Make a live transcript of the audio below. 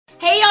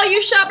Hey all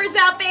you shoppers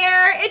out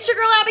there, it's your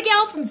girl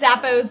Abigail from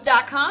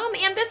Zappos.com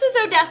and this is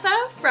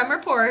Odessa from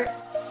Report.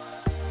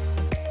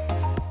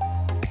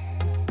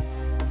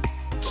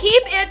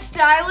 Keep it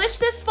stylish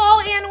this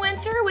fall and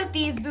winter with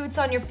these boots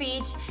on your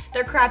feet.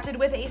 They're crafted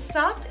with a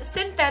soft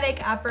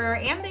synthetic upper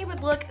and they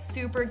would look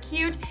super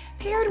cute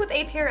paired with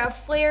a pair of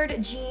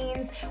flared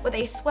jeans with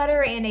a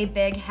sweater and a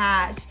big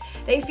hat.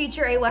 They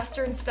feature a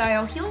western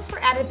style heel for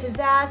added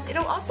pizzazz.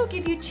 It'll also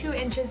give you 2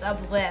 inches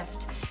of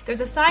lift.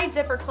 There's a side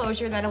zipper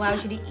closure that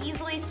allows you to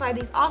easily slide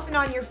these off and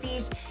on your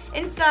feet.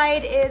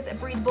 Inside is a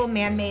breathable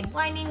man-made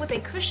lining with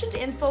a cushioned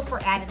insole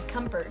for added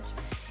comfort.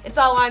 It's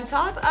all on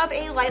top of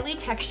a lightly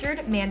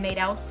textured man-made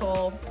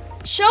outsole.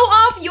 Show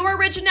off your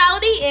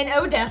originality in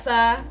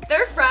Odessa.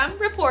 They're from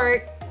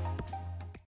Report.